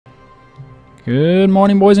Good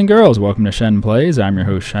morning, boys and girls. Welcome to Shen Plays. I'm your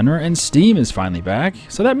host, shenryyr, and Steam is finally back.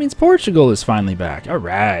 So that means Portugal is finally back.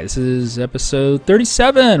 Alright, this is episode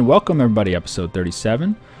 37. Welcome, everybody, episode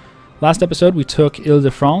 37. Last episode, we took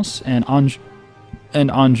Ile-de-France and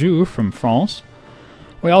Anjou from France.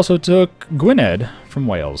 We also took Gwynedd from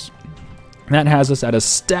Wales. That has us at a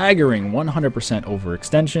staggering 100%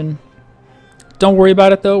 overextension. Don't worry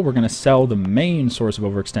about it, though. We're going to sell the main source of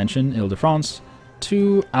overextension, Ile-de-France,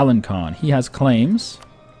 to Aragon. He has claims.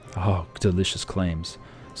 Oh, delicious claims.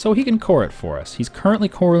 So he can core it for us. He's currently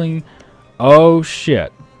coring... Oh,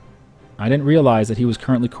 shit. I didn't realize that he was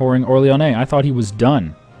currently coring Orléans. I thought he was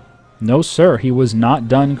done. No, sir. He was not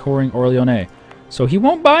done coring Orléans. So he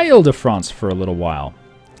won't buy Ile-de-France for a little while.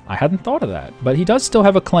 I hadn't thought of that. But he does still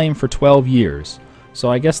have a claim for 12 years.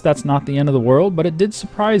 So I guess that's not the end of the world, but it did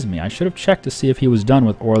surprise me. I should have checked to see if he was done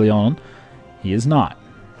with Orléans. He is not.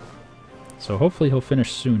 So hopefully he'll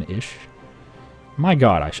finish soon-ish. My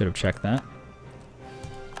god, I should have checked that.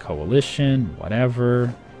 Coalition,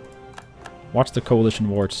 whatever. Watch the coalition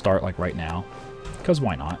war start like right now. Because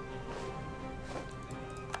why not?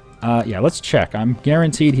 Yeah, let's check. I'm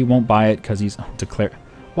guaranteed he won't buy it because he's declared...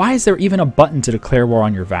 Why is there even a button to declare war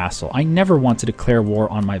on your vassal? I never want to declare war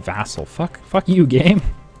on my vassal. Fuck you, game.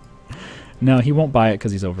 No, he won't buy it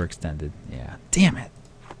because he's overextended. Yeah, damn it.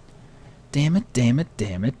 Damn it, damn it,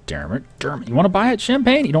 damn it, damn it, damn it. You want to buy it,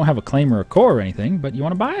 Champagne? You don't have a claim or a core or anything, but you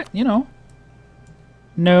want to buy it, you know.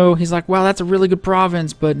 No, he's like, well, that's a really good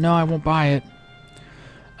province, but no, I won't buy it.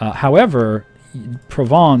 However,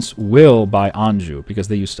 Provence will buy Anjou because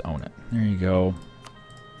they used to own it. There you go.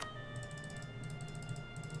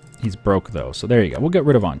 He's broke, though, so there you go. We'll get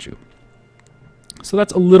rid of Anjou. So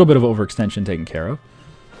that's a little bit of overextension taken care of.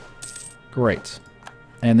 Great.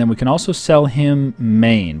 And then we can also sell him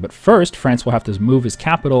Maine. But first, France will have to move his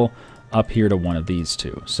capital up here to one of these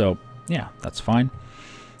two. So, yeah, that's fine.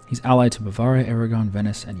 He's allied to Bavaria, Aragon,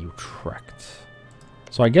 Venice, and Utrecht.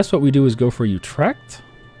 So I guess what we do is go for Utrecht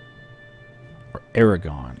or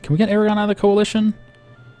Aragon. Can we get Aragon out of the coalition?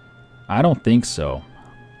 I don't think so.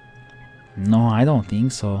 No, I don't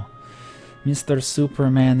think so. Mr.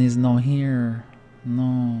 Superman is not here.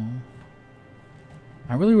 No.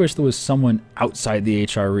 I really wish there was someone outside the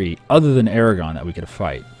HRE, other than Aragon, that we could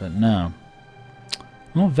fight, but no.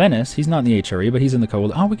 Well, Venice, he's not in the HRE, but he's in the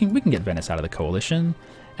coalition. Oh, we can get Venice out of the coalition.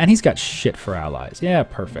 And he's got shit for allies. Yeah,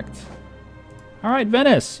 perfect. Alright,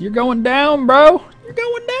 Venice, you're going down, bro. You're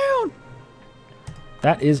going down.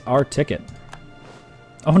 That is our ticket.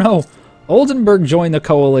 Oh no, Oldenburg joined the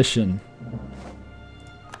coalition.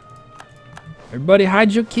 Everybody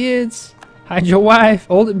hide your kids. Hide your wife.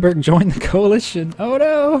 Oldenburg joined the coalition. Oh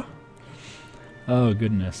no. Oh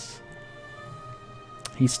goodness.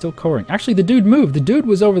 He's still coring. Actually, the dude moved. The dude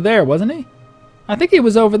was over there, wasn't he? I think he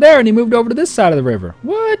was over there and he moved over to this side of the river.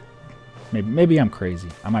 What? Maybe I'm crazy.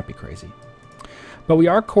 I might be crazy. But we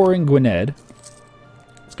are coring Gwynedd.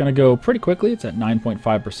 It's going to go pretty quickly. It's at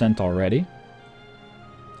 9.5% already.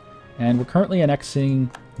 And we're currently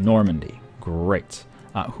annexing Normandy. Great.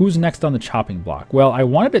 Who's next on the chopping block? Well, I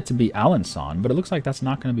wanted it to be Alençon, but it looks like that's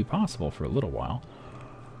not going to be possible for a little while.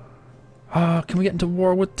 Can we get into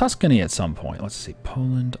war with Tuscany at some point? Let's see.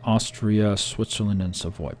 Poland, Austria, Switzerland, and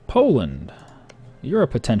Savoy. Poland. You're a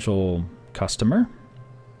potential customer.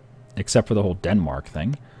 Except for the whole Denmark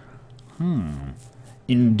thing.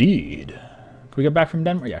 Indeed. Can we get back from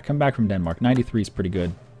Denmark? Yeah, come back from Denmark. 93 is pretty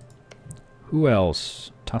good. Who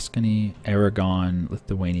else? Tuscany, Aragon,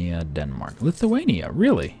 Lithuania, Denmark. Lithuania,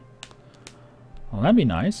 really? Well, that'd be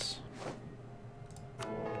nice.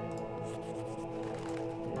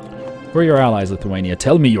 Where are your allies, Lithuania?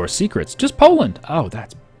 Tell me your secrets. Just Poland. Oh,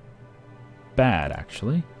 that's bad,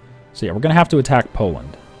 actually. So yeah, we're going to have to attack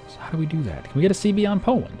Poland. So how do we do that? Can we get a CB on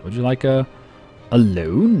Poland? Would you like a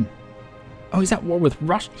loan? Oh, he's at war with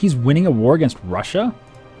Russia. He's winning a war against Russia?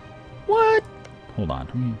 What? Hold on.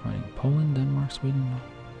 Who are you fighting? Poland, Denmark, Sweden?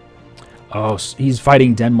 Oh, he's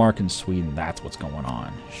fighting Denmark and Sweden. That's what's going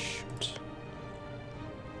on. Shoot.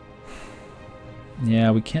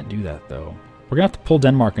 Yeah, we can't do that, though. We're going to have to pull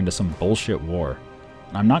Denmark into some bullshit war.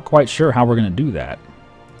 I'm not quite sure how we're going to do that.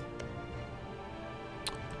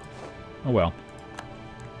 Oh, well.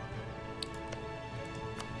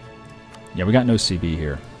 Yeah, we got no CB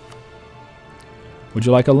here. Would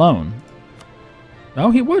you like a loan? Oh,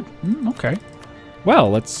 he would. Okay. Well,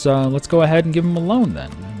 let's go ahead and give him a loan then.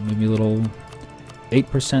 Maybe a little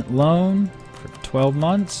 8% loan for 12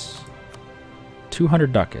 months.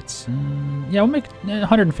 200 ducats. Yeah, we'll make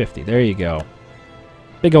 150. There you go.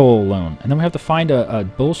 Big ol' loan. And then we have to find a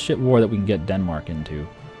bullshit war that we can get Denmark into.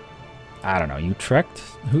 I don't know. Utrecht?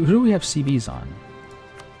 Who do we have CBs on?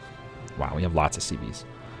 Wow, we have lots of CBs.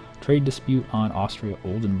 Trade dispute on Austria,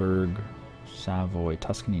 Oldenburg, Savoy,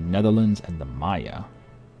 Tuscany, Netherlands, and the Maya.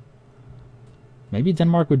 Maybe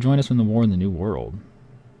Denmark would join us in the war in the New World.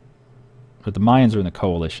 But the Mayans are in the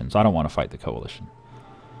coalition, so I don't want to fight the coalition.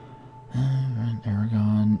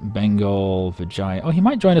 Aragon, Bengal, Vijay. Oh, he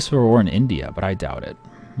might join us for a war in India, but I doubt it.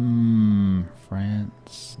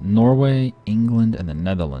 France, Norway, England, and the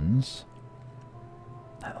Netherlands.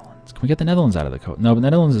 Netherlands. Can we get the Netherlands out of the coalition? No, but the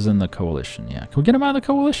Netherlands is in the coalition, yeah. Can we get them out of the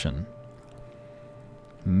coalition?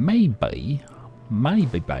 Maybe.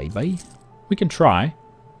 Maybe, baby. We can try.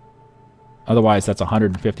 Otherwise, that's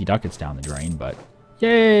 150 ducats down the drain, but...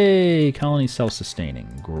 Yay! Colony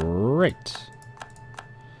self-sustaining. Great.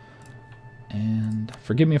 And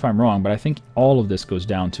forgive me if I'm wrong, but I think all of this goes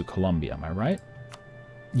down to Colombia. Am I right?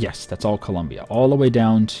 Yes, that's all Colombia. All the way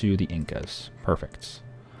down to the Incas. Perfect.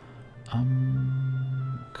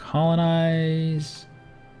 Colonize.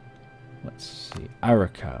 Let's see.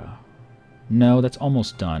 Arica. No, that's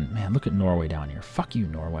almost done. Man, look at Norway down here. Fuck you,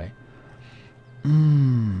 Norway. Oh,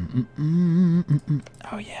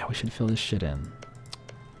 yeah, we should fill this shit in.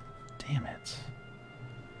 Damn it.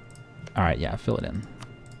 Alright, yeah, fill it in.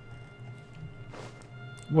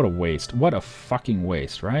 What a waste. What a fucking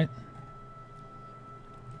waste, right?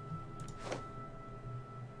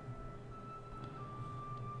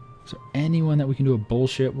 Is there anyone that we can do a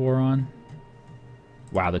bullshit war on?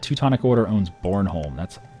 Wow, the Teutonic Order owns Bornholm.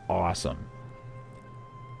 That's awesome.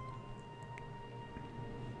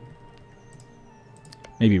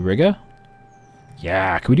 Maybe Riga?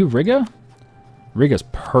 Yeah, can we do Riga? Riga's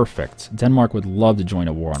perfect. Denmark would love to join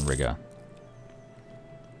a war on Riga.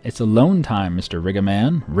 It's alone time, Mr. Riga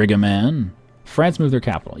Man. Riga Man. France moved their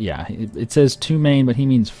capital. Yeah, it says to Maine, but he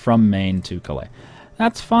means from Maine to Calais.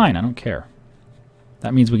 That's fine. I don't care.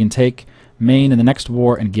 That means we can take Maine in the next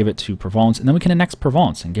war and give it to Provence, and then we can annex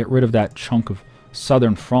Provence and get rid of that chunk of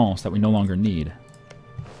southern France that we no longer need.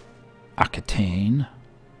 Aquitaine.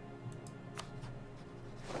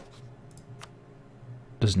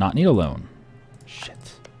 Does not need a loan. Shit.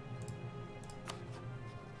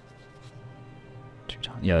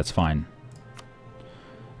 Yeah, that's fine.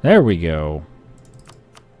 There we go.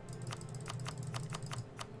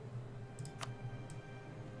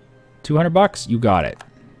 $200? You got it.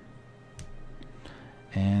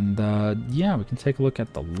 And, yeah, we can take a look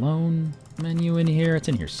at the loan menu in here. It's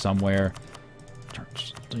in here somewhere.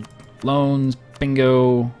 Loans,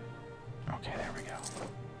 bingo. Okay, there we go.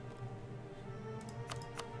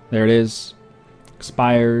 There it is.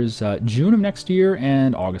 Expires June of next year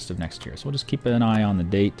and August of next year. So we'll just keep an eye on the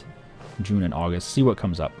date, June and August, see what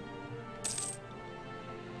comes up.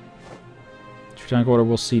 Teutonic Order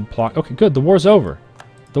will cede plot. Okay, good. The war's over.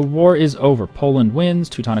 The war is over. Poland wins.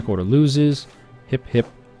 Teutonic Order loses. Hip, hip,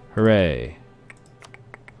 hooray.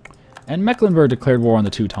 And Mecklenburg declared war on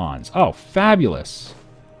the Teutons. Oh, fabulous.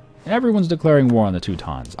 Everyone's declaring war on the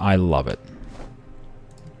Teutons. I love it.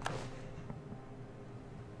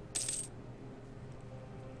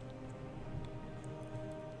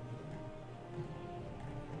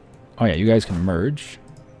 Oh yeah, you guys can merge.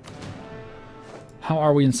 How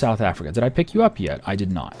are we in South Africa? Did I pick you up yet? I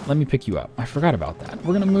did not. Let me pick you up. I forgot about that.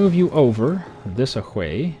 We're going to move you over this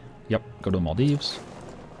way. Yep, go to the Maldives.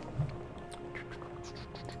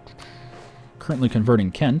 Currently converting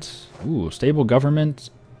Kent. Ooh, stable government.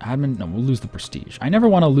 Admin. No, we'll lose the prestige. I never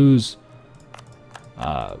want to lose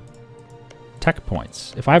tech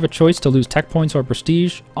points. If I have a choice to lose tech points or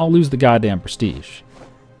prestige, I'll lose the goddamn prestige.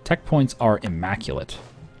 Tech points are immaculate.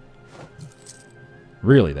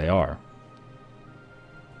 Really, they are.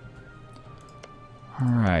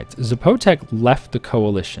 Alright, Zapotec left the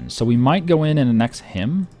coalition, so we might go in and annex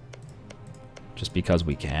him. Just because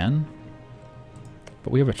we can.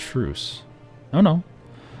 But we have a truce. Oh, no.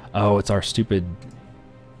 Oh, it's our stupid...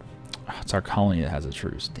 It's our colony that has a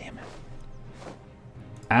truce. Damn it.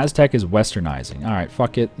 Aztec is westernizing. Alright,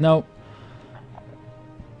 fuck it. Nope.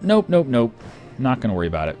 Nope, nope, nope. Not gonna worry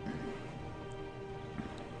about it.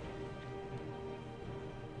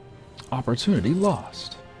 Opportunity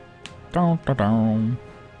lost. Dun, dun, dun.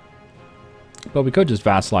 But we could just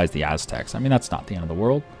vassalize the Aztecs. I mean, that's not the end of the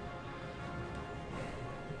world.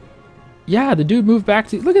 Yeah, the dude moved back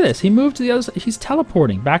to... Look at this. He moved to the other side. He's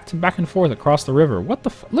teleporting back and forth across the river. What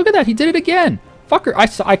the... Look at that. He did it again. Fucker.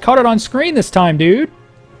 I caught it on screen this time, dude.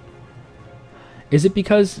 Is it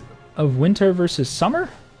because of winter versus summer?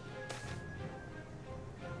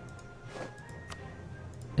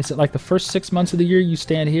 Is it like the first 6 months of the year you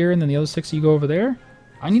stand here and then the other 6 you go over there?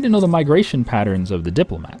 I need to know the migration patterns of the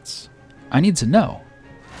diplomats. I need to know.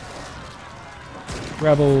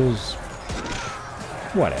 Rebels.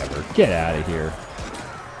 Whatever. Get out of here.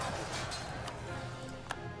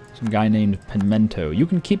 Some guy named Pimento. You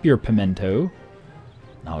can keep your pimento.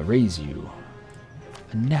 And I'll raise you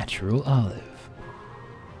a natural olive.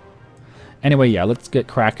 Anyway, yeah, let's get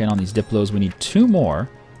cracking on these diplos. We need 2 more,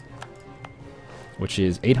 which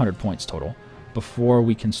is 800 points total, before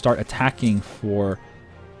we can start attacking for...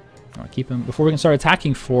 Before we can start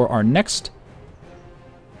attacking for our next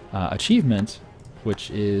achievement,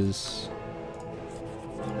 which is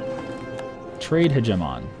Trade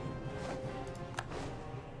Hegemon.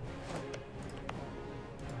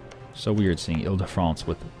 So weird seeing Ile-de-France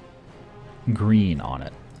with green on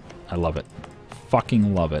it. I love it.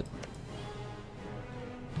 Fucking love it.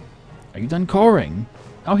 Are you done coring?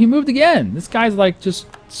 Oh, he moved again! This guy's like just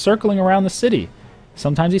circling around the city.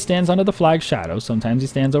 Sometimes he stands under the flag's shadow. Sometimes he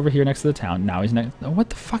stands over here next to the town. Now he's next... Oh, what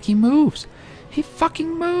the fuck? He moves! He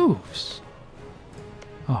fucking moves!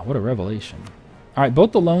 Oh, what a revelation. Alright,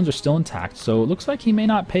 both the loans are still intact, so it looks like he may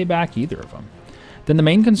not pay back either of them. Then the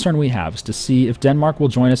main concern we have is to see if Denmark will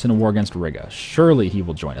join us in a war against Riga. Surely he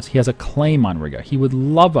will join us. He has a claim on Riga. He would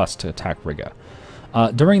love us to attack Riga.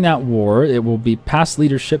 During that war, it will be pass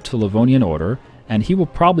leadership to the Livonian Order, and he will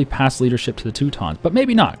probably pass leadership to the Teutons. But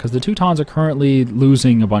maybe not, because the Teutons are currently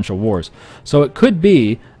losing a bunch of wars. So it could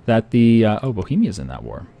be that the... oh, Bohemia's in that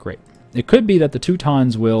war. Great. It could be that the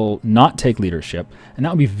Teutons will not take leadership, and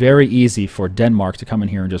that would be very easy for Denmark to come in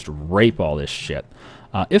here and just rape all this shit.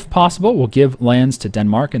 If possible, we'll give lands to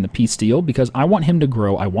Denmark in the peace deal, because I want him to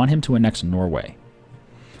grow. I want him to annex Norway.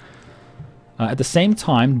 At the same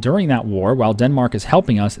time, during that war, while Denmark is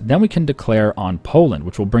helping us, then we can declare on Poland,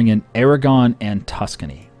 which will bring in Aragon and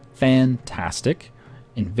Tuscany. Fantastic.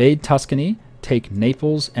 Invade Tuscany, take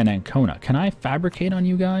Naples and Ancona. Can I fabricate on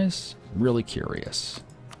you guys? Really curious.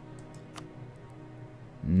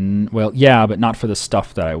 Well, yeah, but not for the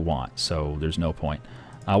stuff that I want, so there's no point.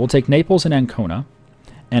 We'll take Naples and Ancona,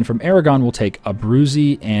 and from Aragon we'll take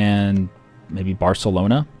Abruzzi and maybe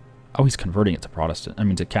Barcelona. Oh, he's converting it to Protestant. I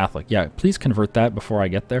mean, to Catholic. Yeah, please convert that before I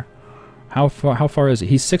get there. How far is he?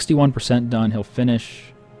 He's 61% done. He'll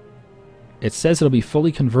finish. It says it'll be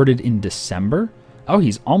fully converted in December. Oh,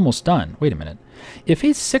 he's almost done. Wait a minute. If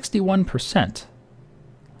he's 61%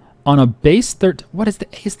 on a base 13... What is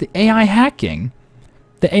the AI hacking?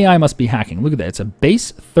 The AI must be hacking. Look at that. It's a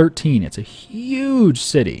base 13. It's a huge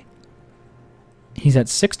city. He's at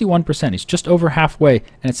 61%. He's just over halfway,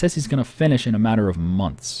 and it says he's going to finish in a matter of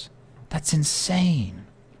months. That's insane.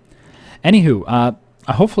 Anywho,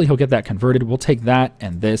 hopefully he'll get that converted. We'll take that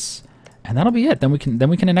and this, and that'll be it. Then we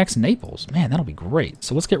can annex Naples. Man, that'll be great.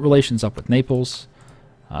 So let's get relations up with Naples.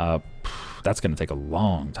 That's going to take a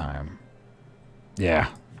long time. Yeah.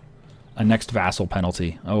 A next vassal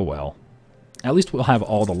penalty. Oh well. At least we'll have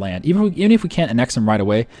all the land. Even if we can't annex him right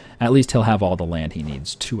away, at least he'll have all the land he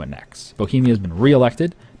needs to annex. Bohemia has been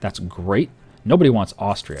re-elected. That's great. Nobody wants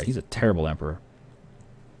Austria. He's a terrible emperor.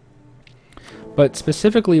 But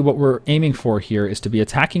specifically what we're aiming for here is to be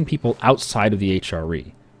attacking people outside of the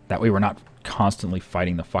HRE. That way we're not constantly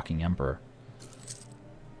fighting the fucking emperor.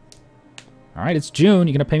 Alright, it's June.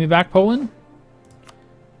 You gonna pay me back, Poland?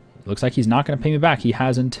 Looks like he's not gonna pay me back. He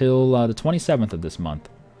has until the 27th of this month.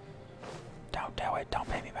 Don't do it. Don't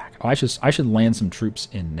pay me back. Oh, I should land some troops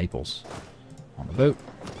in Naples. On the boat.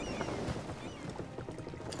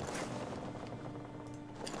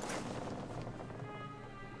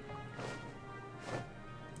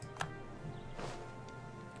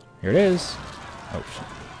 Here it is. Oh, shit.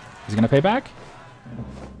 He's going to pay back?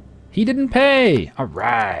 He didn't pay!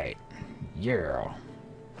 Alright. Yeah.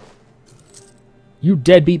 You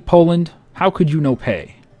deadbeat Poland. How could you no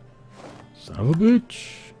pay? Son of a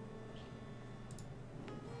bitch.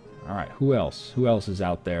 Alright, who else? Who else is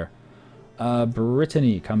out there?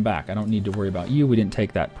 Brittany, come back. I don't need to worry about you. We didn't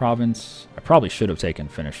take that province. I probably should have taken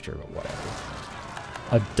Finistère, but whatever.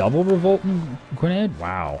 A double revolt in Gwynedd?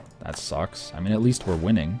 Wow, that sucks. I mean, at least we're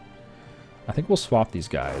winning. I think we'll swap these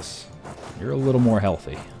guys. You're a little more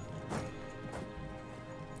healthy.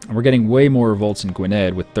 And we're getting way more revolts in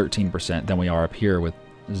Gwynedd with 13% than we are up here with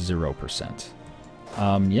 0%.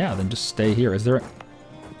 Yeah, then just stay here. Is there...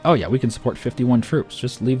 Oh yeah, we can support 51 troops.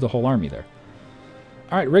 Just leave the whole army there.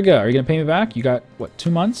 Alright, Riga, are you going to pay me back? You got, what, 2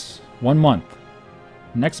 months? 1 month.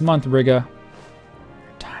 Next month, Riga.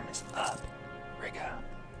 Your time is up, Riga.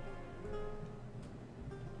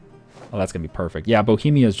 Oh, that's going to be perfect. Yeah,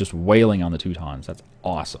 Bohemia is just wailing on the Teutons. That's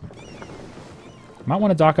awesome. Might want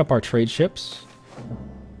to dock up our trade ships.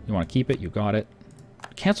 You want to keep it? You got it.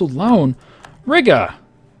 Cancelled loan? Riga!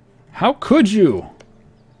 How could you?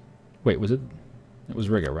 Wait, was it... It was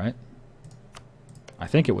Riga, right? I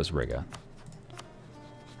think it was Riga.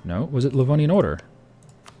 No, was it Livonian Order?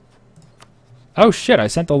 Oh shit, I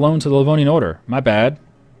sent the loan to the Livonian Order. My bad.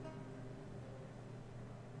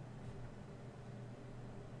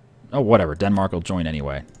 Oh, whatever. Denmark will join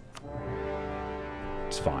anyway.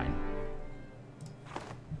 It's fine.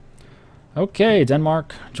 Okay,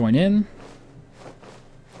 Denmark, join in.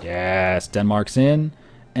 Yes, Denmark's in.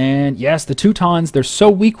 And yes, the Teutons, they're so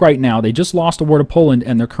weak right now. They just lost a war to Poland,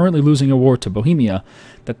 and they're currently losing a war to Bohemia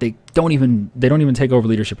that they don't even take over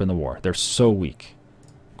leadership in the war. They're so weak.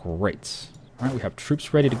 Great. All right, we have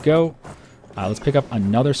troops ready to go. Let's pick up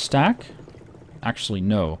another stack. Actually,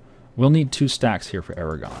 no. We'll need 2 stacks here for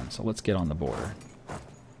Aragon, so let's get on the border.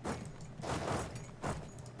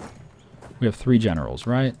 We have 3 generals,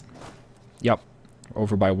 right? Yep. We're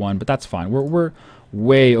over by 1, but that's fine. We're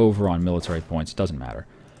way over on military points. It doesn't matter.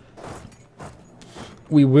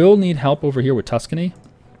 We will need help over here with Tuscany.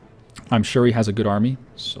 I'm sure he has a good army.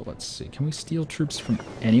 So let's see. Can we steal troops from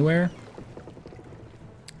anywhere?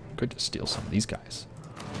 Good to steal some of these guys.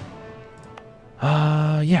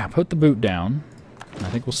 Yeah, put the boot down. I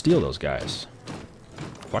think we'll steal those guys.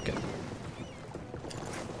 Fuck it. You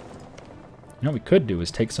know what we could do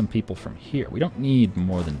is take some people from here. We don't need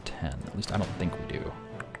more than 10. At least I don't think we do.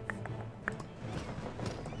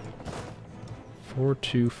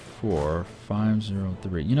 424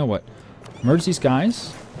 503. You know what? Merge these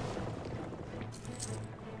guys.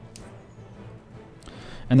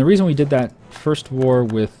 And the reason we did that first war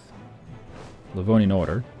with Livonian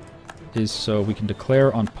Order is so we can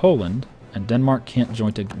declare on Poland, and Denmark can't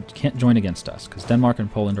join against us because Denmark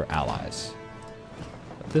and Poland are allies.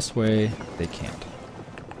 But this way, they can't.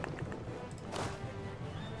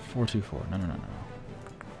 424. No.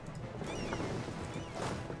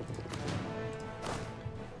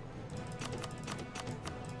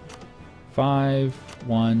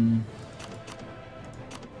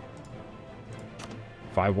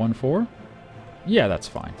 514? Yeah, that's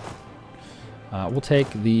fine. We'll take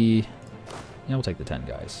the 10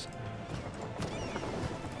 guys.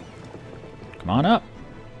 Come on up.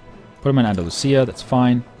 Put them in Andalusia, that's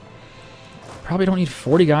fine. Probably don't need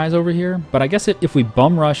 40 guys over here, but I guess if we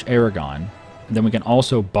bum rush Aragon, then we can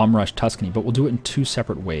also bum rush Tuscany, but we'll do it in 2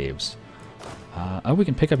 separate waves. Oh, we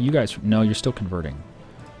can pick up you guys. No, you're still converting.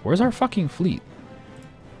 Where's our fucking fleet?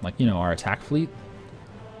 Like, you know, our attack fleet?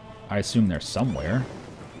 I assume they're somewhere.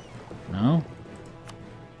 No?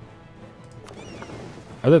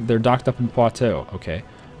 Oh, they're docked up in Poitou. Okay.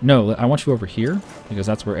 No, I want you over here, because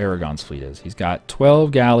that's where Aragon's fleet is. He's got 12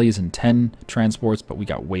 galleys and 10 transports, but we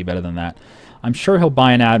got way better than that. I'm sure he'll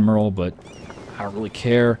buy an admiral, but I don't really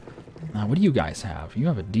care. What do you guys have? You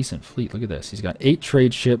have a decent fleet. Look at this. He's got 8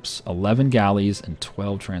 trade ships, 11 galleys, and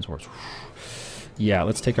 12 transports. Yeah,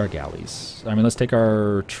 let's take our galleys. I mean, let's take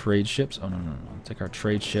our trade ships. Oh, no. Take our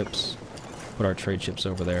trade ships. Put our trade ships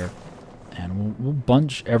over there. And we'll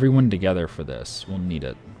bunch everyone together for this. We'll need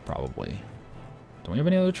it, probably. Don't we have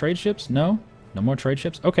any other trade ships? No? No more trade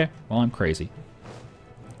ships? Okay. Well, I'm crazy.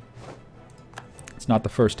 It's not the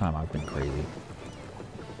first time I've been crazy.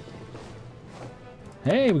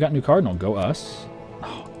 Hey, we got a new cardinal. Go us.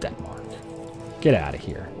 Oh, Denmark. Get out of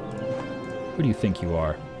here. Who do you think you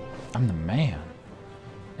are? I'm the man.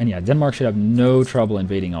 And yeah, Denmark should have no trouble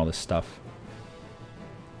invading all this stuff.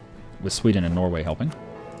 With Sweden and Norway helping.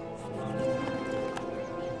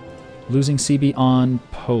 Losing CB on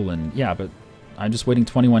Poland. Yeah, but I'm just waiting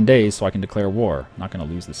 21 days so I can declare war. I'm not going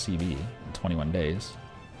to lose the CB in 21 days.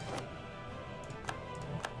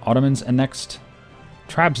 Ottomans annexed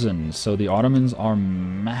Trabzon. So the Ottomans are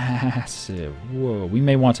massive. Whoa, we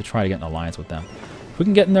may want to try to get an alliance with them. If we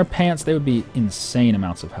can get in their pants, they would be insane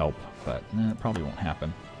amounts of help. But it probably won't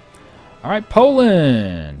happen. Alright,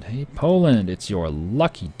 Poland! Hey, Poland, it's your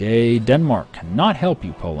lucky day. Denmark cannot help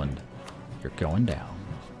you, Poland. You're going down.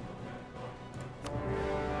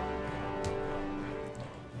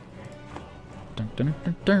 Time to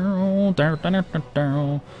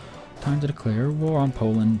declare war on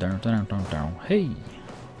Poland. Hey!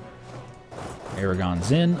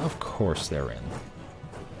 Aragon's in. Of course they're in.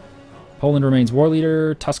 Poland remains war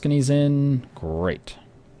leader. Tuscany's in. Great.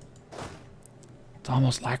 It's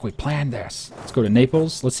almost like we planned this. Let's go to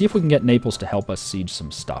Naples. Let's see if we can get Naples to help us siege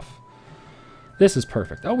some stuff. This is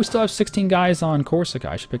perfect. Oh, we still have 16 guys on Corsica.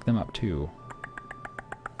 I should pick them up too.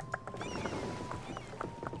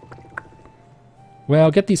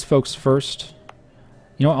 Well, get these folks first.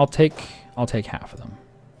 You know what? I'll take half of them.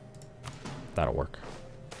 That'll work.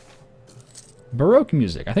 Baroque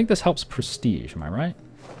music. I think this helps prestige. Am I right?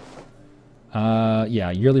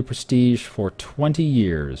 Yeah, yearly prestige for 20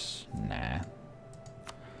 years. Nah.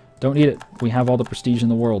 Don't need it. We have all the prestige in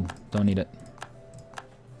the world. Don't need it.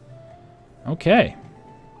 Okay.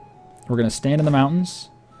 We're gonna stand in the mountains.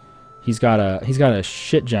 He's got a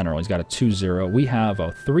shit general. He's got a 2-0. We have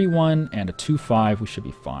a 3-1 and a 2-5. We should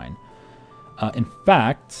be fine. In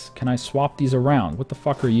fact, can I swap these around? What the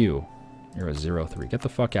fuck are you? You're a 0-3. Get the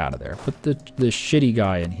fuck out of there. Put the shitty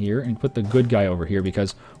guy in here and put the good guy over here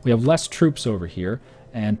because we have less troops over here.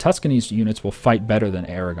 And Tuscany's units will fight better than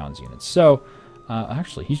Aragon's units. So,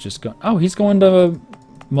 actually, he's just going... Oh, he's going to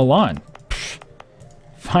Milan. Pfft.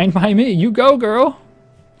 Fine by me. You go, girl.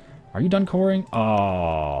 Are you done coring?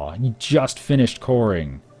 Oh, he just finished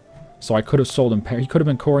coring. So I could have sold him... He could have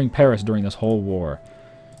been coring Paris during this whole war.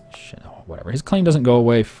 Shit, oh, whatever. His claim doesn't go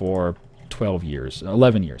away for 12 years.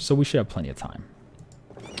 11 years. So we should have plenty of time.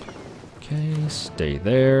 Okay, stay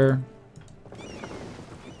there.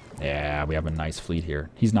 Yeah, we have a nice fleet here.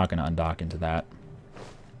 He's not going to undock into that.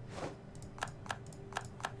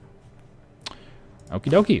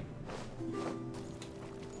 Okie dokie.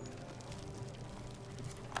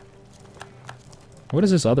 What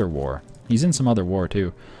is this other war? He's in some other war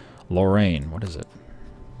too. Lorraine. What is it?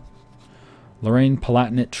 Lorraine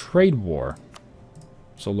Palatinate Trade War.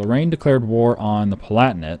 So Lorraine declared war on the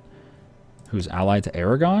Palatinate, who's allied to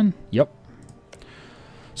Aragon? Yep.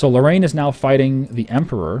 So Lorraine is now fighting the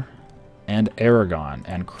Emperor and Aragon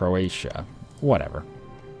and Croatia. Whatever.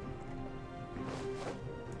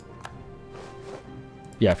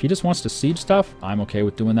 Yeah, if he just wants to siege stuff, I'm okay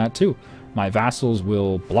with doing that too. My vassals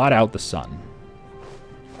will blot out the sun.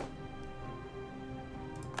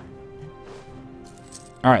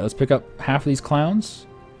 Alright, let's pick up half of these clowns.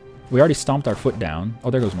 We already stomped our foot down.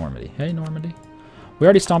 Oh, there goes Normandy. Hey, Normandy. We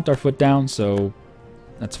already stomped our foot down, so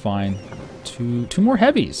that's fine. Two more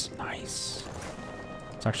heavies. Nice.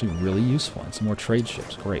 It's actually really useful. And some more trade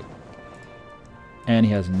ships. Great. And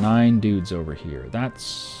he has 9 dudes over here.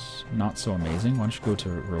 That's not so amazing. Why don't you go to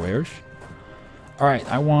Rouergue? Alright,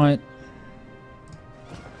 I want...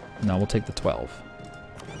 No, we'll take the 12.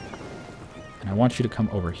 And I want you to come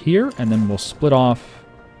over here, and then we'll split off...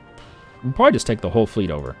 We'll probably just take the whole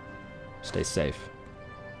fleet over. Stay safe.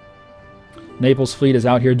 Naples' fleet is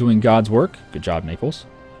out here doing God's work. Good job, Naples.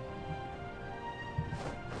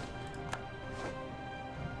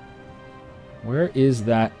 Where is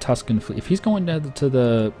that Tuscan fleet? If he's going to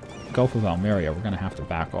the Gulf of Almeria, we're going to have to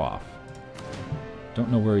back off.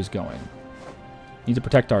 Don't know where he's going. Need to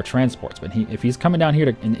protect our transports, but if he's coming down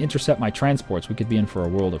here to intercept my transports, we could be in for a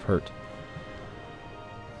world of hurt.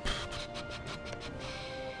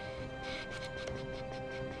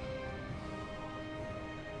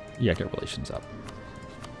 Yeah, get relations up.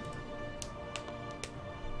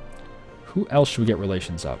 Who else should we get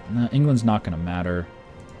relations up? Nah, England's not going to matter.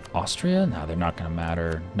 Austria? No, they're not going to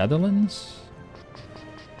matter. Netherlands?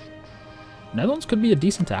 Netherlands could be a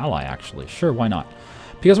decent ally, actually. Sure, why not?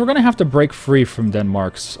 Because we're going to have to break free from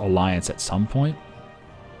Denmark's alliance at some point.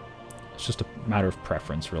 It's just a matter of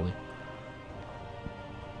preference, really.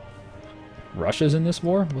 Russia's in this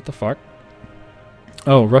war? What the fuck?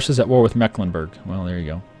 Oh, Russia's at war with Mecklenburg. Well, there you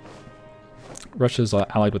go. Russia's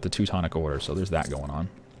allied with the Teutonic Order, so there's that going on.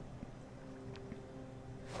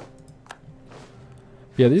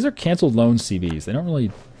 Yeah, these are canceled loan CBs. They don't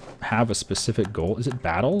really have a specific goal. Is it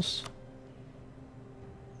battles?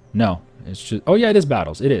 No. It's just... Oh, yeah, it is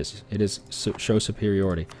battles. It is. It is show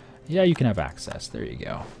superiority. Yeah, you can have access. There you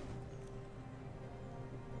go.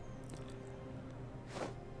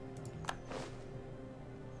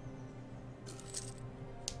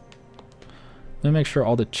 Let me make sure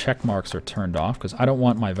all the check marks are turned off, because I don't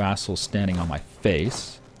want my vassals standing on my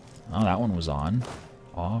face. Oh, that one was on.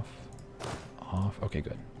 Off. Off. Okay,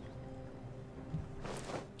 good.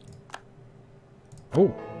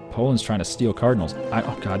 Oh, Poland's trying to steal cardinals.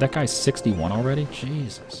 Oh, God, that guy's 61 already?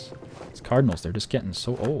 Jesus. These cardinals, they're just getting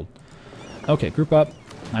so old. Okay, group up.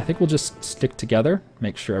 I think we'll just stick together,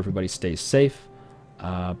 make sure everybody stays safe.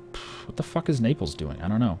 What the fuck is Naples doing? I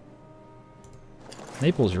don't know.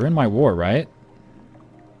 Naples, you're in my war, right?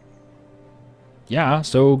 Yeah,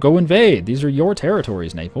 so go invade. These are your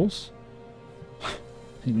territories, Naples.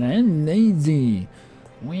 Lazy.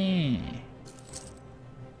 Wee.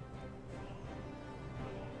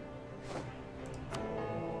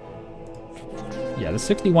 Yeah, the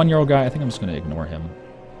 61-year-old guy, I think I'm just going to ignore him.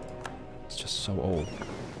 He's just so old.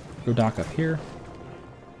 Go dock up here.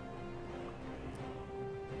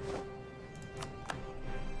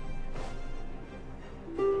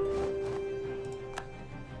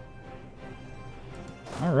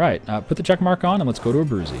 All right, put the check mark on and let's go to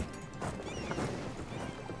Abruzzi.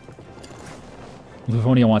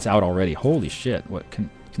 Livonia wants out already. Holy shit. What,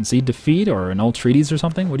 concede defeat or annul treaties or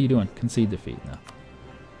something? What are you doing? Concede defeat. No.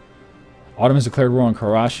 Autumn has declared war on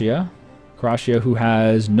Croatia. Croatia, who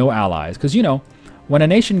has no allies. Because, you know, when a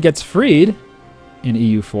nation gets freed in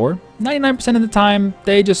EU4, 99% of the time,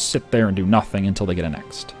 they just sit there and do nothing until they get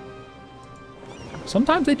annexed.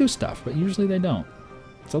 Sometimes they do stuff, but usually they don't.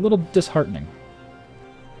 It's a little disheartening.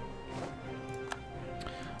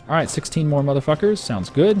 Alright, 16 more motherfuckers. Sounds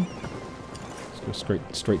good. Let's go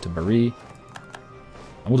straight to Bari.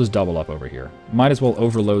 And we'll just double up over here. Might as well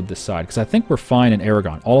overload this side, because I think we're fine in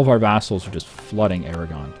Aragon. All of our vassals are just flooding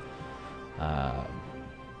Aragon.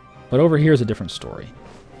 But over here is a different story.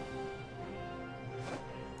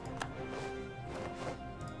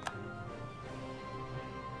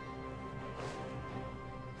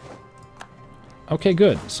 Okay,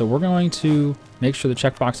 good. So we're going to make sure the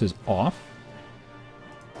checkbox is off.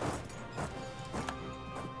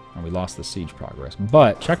 And we lost the siege progress.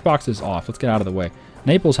 But checkbox is off. Let's get out of the way.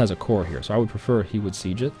 Naples has a core here, so I would prefer he would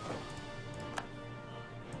siege it.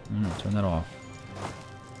 Turn that off.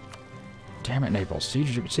 Damn it, Naples.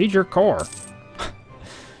 Siege your core.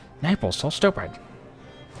 Naples, so stupid.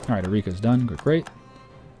 Alright, Arica's done. Great.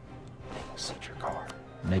 Naples, siege your core.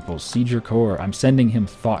 Naples, siege your core. I'm sending him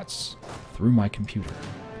thoughts through my computer.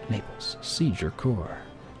 Naples, siege your core.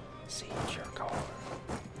 Siege your core.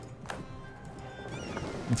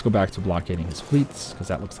 Let's go back to blockading his fleets, because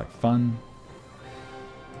that looks like fun.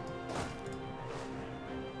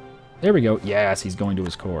 There we go. Yes, he's going to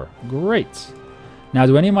his core. Great. Now,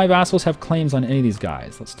 do any of my vassals have claims on any of these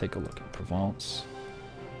guys? Let's take a look at Provence.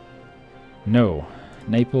 No.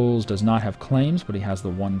 Naples does not have claims, but he has the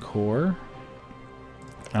one core.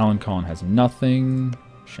 Alencon has nothing.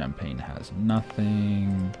 Champagne has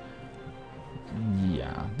nothing.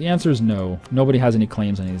 Yeah, the answer is no. Nobody has any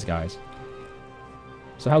claims on any of these guys.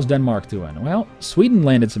 So how's Denmark doing? Well, Sweden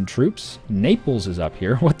landed some troops. Naples is up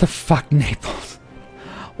here. What the fuck, Naples?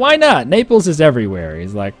 Why not? Naples is everywhere.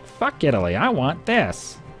 He's like, fuck Italy, I want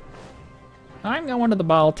this. I'm going to the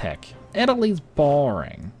Baltic. Italy's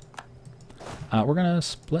boring. We're going to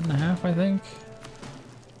split in half, I think.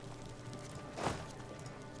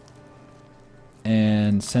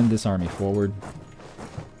 And send this army forward.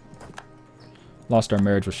 Lost our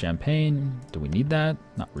marriage with Champagne. Do we need that?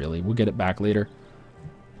 Not really. We'll get it back later.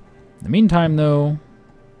 In the meantime, though...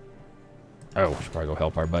 Oh, we should probably go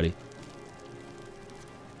help our buddy.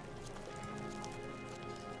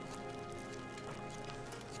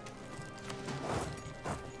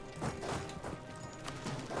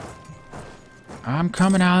 I'm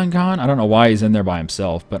coming, Alencon. I don't know why he's in there by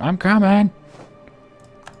himself, but I'm coming.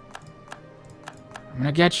 I'm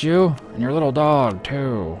gonna get you and your little dog,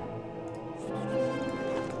 too.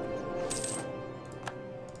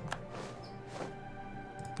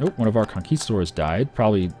 Oh, one of our conquistadors died.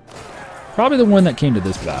 Probably the one that came to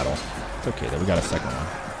this battle. It's okay, though. We got a second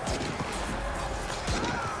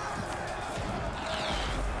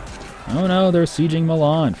one. Oh, no. They're sieging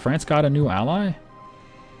Milan. France got a new ally?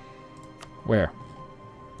 Where?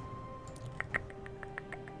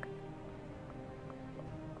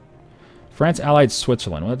 France allied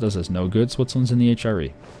Switzerland. What does this? No good. Switzerland's in the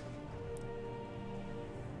HRE.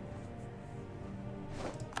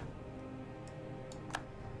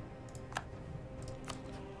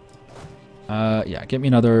 Yeah, get me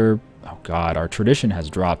another... Oh, God. Our tradition has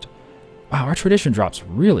dropped. Wow, our tradition drops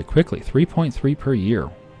really quickly. 3.3 per year.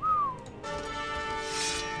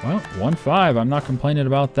 Well, 1-5. I'm not complaining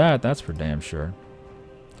about that. That's for damn sure.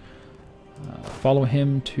 Follow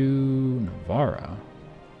him to Navarra.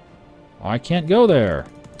 Oh, I can't go there.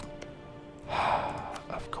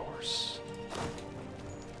 Of course.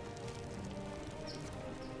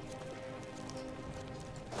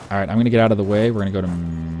 All right, I'm gonna get out of the way. We're gonna go to.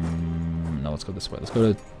 No, let's go this way.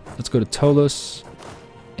 Let's go to Toulouse,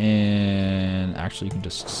 and actually, you can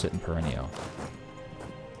just sit in Perenio.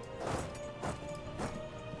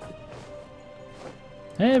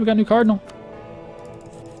 Hey, we got a new cardinal.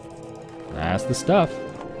 That's the stuff.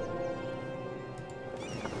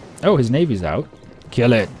 Oh, his navy's out.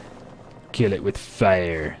 Kill it. Kill it with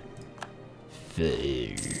fire.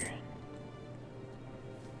 Fire.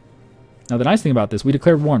 Now, the nice thing about this, we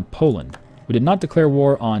declared war on Poland. We did not declare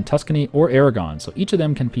war on Tuscany or Aragon, so each of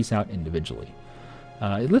them can peace out individually.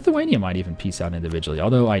 Lithuania might even peace out individually,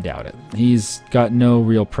 although I doubt it. He's got no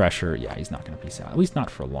real pressure. Yeah, he's not going to peace out, at least not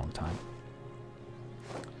for a long time.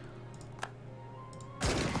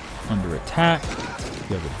 Under attack.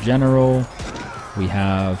 We have a general. We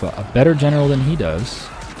have a better general than he does.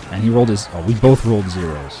 And he rolled his... Oh, we both rolled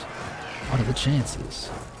zeros. What are the chances?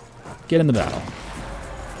 Get in the battle.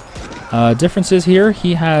 Differences here.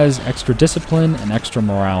 He has extra discipline and extra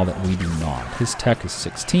morale that we do not. His tech is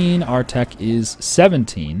 16. Our tech is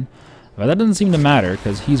 17. But that doesn't seem to matter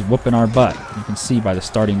because he's whooping our butt. You can see by the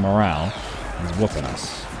starting morale, he's whooping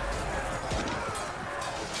us.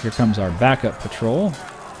 Here comes our backup patrol.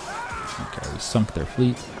 Okay, we sunk their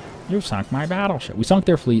fleet. You sunk my battleship. We sunk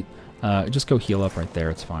their fleet. Just go heal up right there.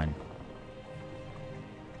 It's fine.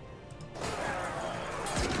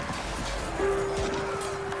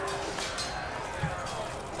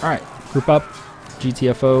 Alright, group up.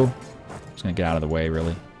 GTFO. Just gonna get out of the way,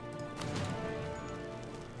 really.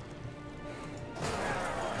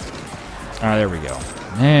 Ah, there we go.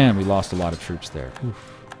 Man, we lost a lot of troops there. Oof.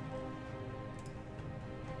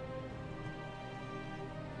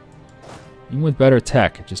 Even with better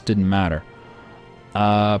tech, it just didn't matter.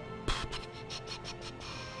 Yeah,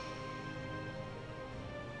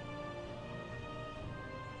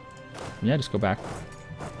 just go back.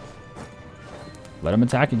 Let him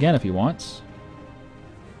attack again if he wants.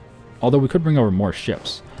 Although we could bring over more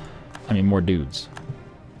ships. I mean, more dudes.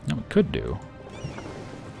 No, we could do.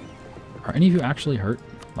 Are any of you actually hurt?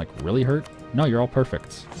 Like, really hurt? No, you're all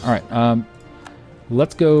perfect. Alright,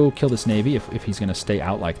 let's go kill this navy if he's going to stay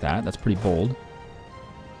out like that. That's pretty bold.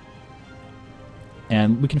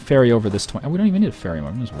 And we can ferry over this... we don't even need to ferry him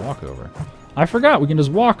over. We can just walk over. I forgot, we can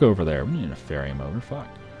just walk over there. We don't need to ferry him over. Fuck.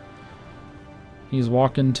 He's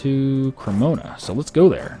walking to Cremona, so let's go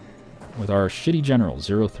there. With our shitty general,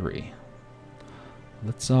 03.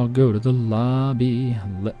 Let's all go to the lobby.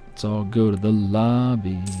 Let's all go to the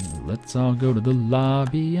lobby. Let's all go to the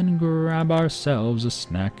lobby and grab ourselves a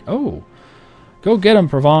snack. Oh! Go get him,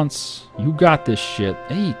 Provence. You got this shit.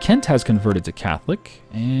 Hey, Kent has converted to Catholic,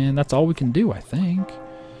 and that's all we can do, I think.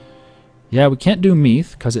 Yeah, we can't do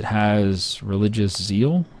Meath, because it has religious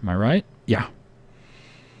zeal. Am I right? Yeah.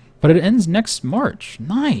 But it ends next March.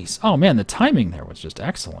 Nice. Oh, man, the timing there was just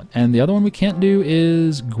excellent. And the other one we can't do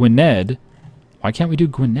is Gwynedd. Why can't we do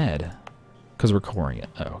Gwynedd? Because we're coring it.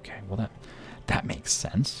 Oh, okay. Well, that makes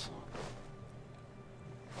sense.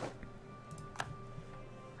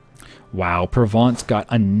 Wow, Provence got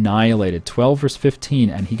annihilated. 12 versus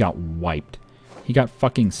 15, and he got wiped. He got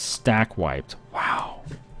fucking stack wiped. Wow.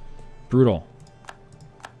 Brutal.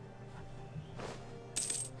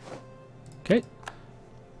 Okay.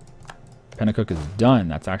 Pennacook is done.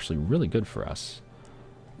 That's actually really good for us.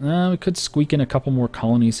 We could squeak in a couple more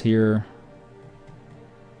colonies here.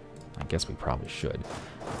 I guess we probably should.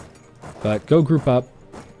 But go group up.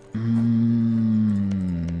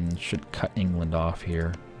 Should cut England off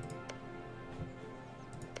here.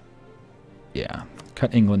 Yeah,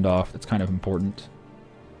 cut England off. That's kind of important.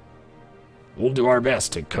 We'll do our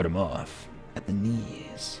best to cut him off. At the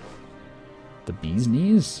knees. The bee's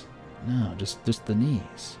knees? No, just the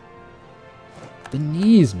knees. The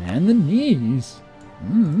knees, man. The knees.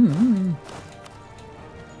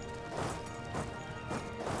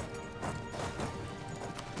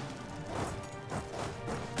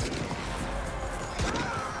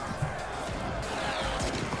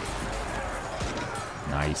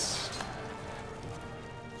 Nice.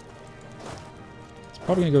 It's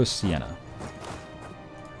probably going to go to Siena.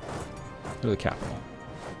 Go to the capital.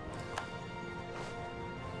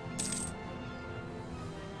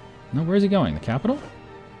 No, where is he going? The capital?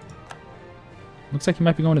 Looks like he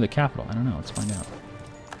might be going to the capital. I don't know. Let's find out.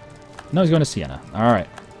 No, he's going to Siena. Alright.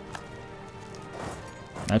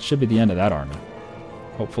 That should be the end of that army.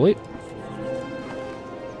 Hopefully.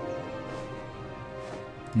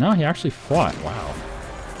 No, he actually fought. Wow.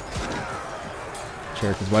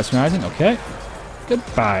 Cherokee's westernizing. Okay.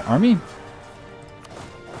 Goodbye, army.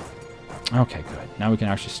 Okay, good. Now we can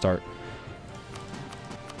actually start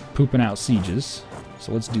pooping out sieges.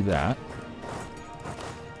 So let's do that.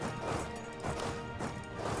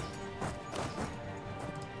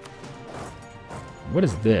 What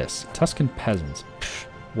is this? Tuscan peasants. Psh,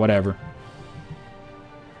 whatever.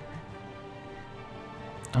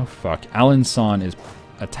 Oh, fuck. Alençon is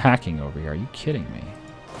attacking over here. Are you kidding me?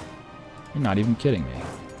 You're not even kidding me.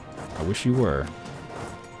 I wish you were.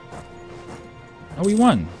 Oh, we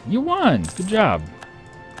won. You won. Good job.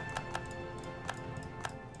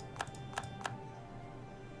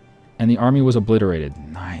 And the army was obliterated.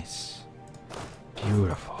 Nice.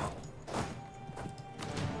 Beautiful.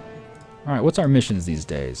 Alright, what's our missions these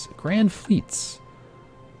days? Grand fleets.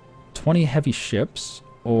 20 heavy ships,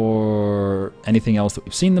 or anything else that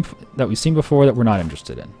we've seen before that we're not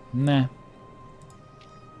interested in. Nah.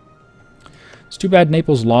 It's too bad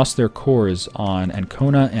Naples lost their cores on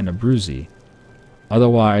Ancona and Abruzzi.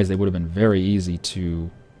 Otherwise, they would have been very easy to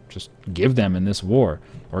just give them in this war.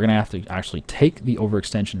 We're going to have to actually take the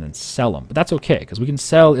overextension and sell them. But that's okay, because we can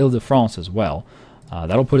sell Ile-de-France as well.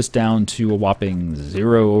 That'll put us down to a whopping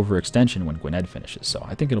 0 overextension when Gwynedd finishes, so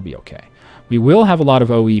I think it'll be okay. We will have a lot of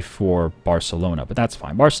OE for Barcelona, but that's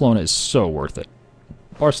fine. Barcelona is so worth it.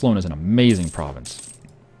 Barcelona is an amazing province.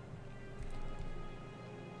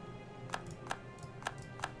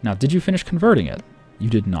 Now, did you finish converting it? You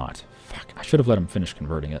did not. Fuck, I should have let him finish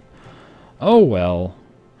converting it. Oh, well.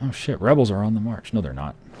 Oh, shit. Rebels are on the march. No, they're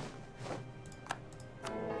not.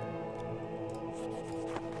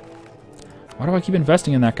 Why do I keep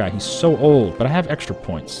investing in that guy? He's so old, but I have extra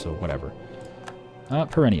points, so whatever.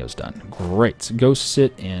 Perennial's done. Great. Go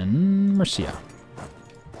sit in Murcia.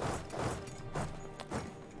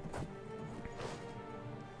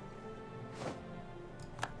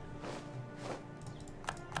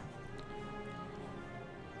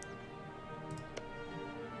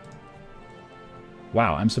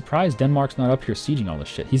 Wow, I'm surprised Denmark's not up here sieging all this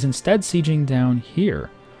shit. He's instead sieging down here,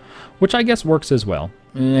 which I guess works as well.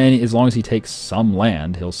 And as long as he takes some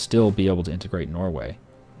land, he'll still be able to integrate Norway.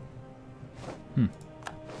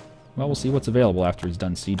 Well, we'll see what's available after he's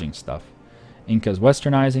done sieging stuff. Inca's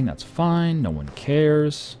westernizing, that's fine. No one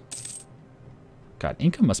cares. God,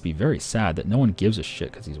 Inca must be very sad that no one gives a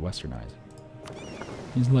shit because he's westernizing.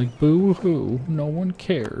 He's like, boo-hoo, no one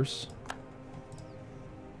cares.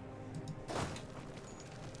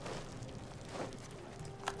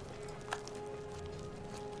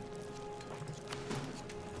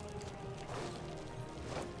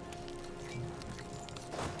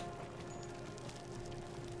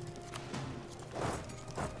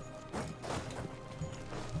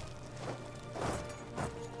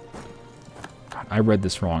 I read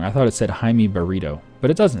this wrong. I thought it said Jaime Burrito,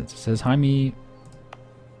 but it doesn't. It says Jaime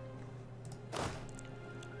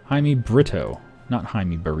Brito, not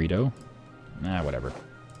Jaime Burrito. Nah, whatever.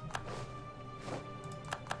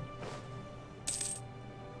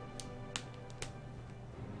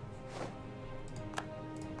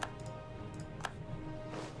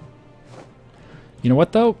 You know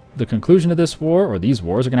what, though? The conclusion of this war, or these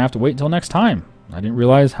wars, are going to have to wait until next time. I didn't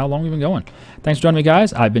realize how long we've been going. Thanks for joining me,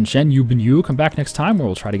 guys. I've been Shen, you've been you. Come back next time where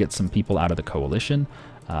we'll try to get some people out of the coalition.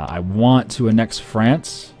 I want to annex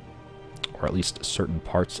France, or at least certain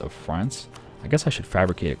parts of France. I guess I should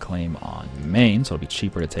fabricate a claim on Maine, so it'll be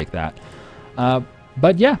cheaper to take that.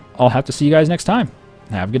 But yeah, I'll have to see you guys next time.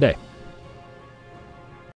 Have a good day.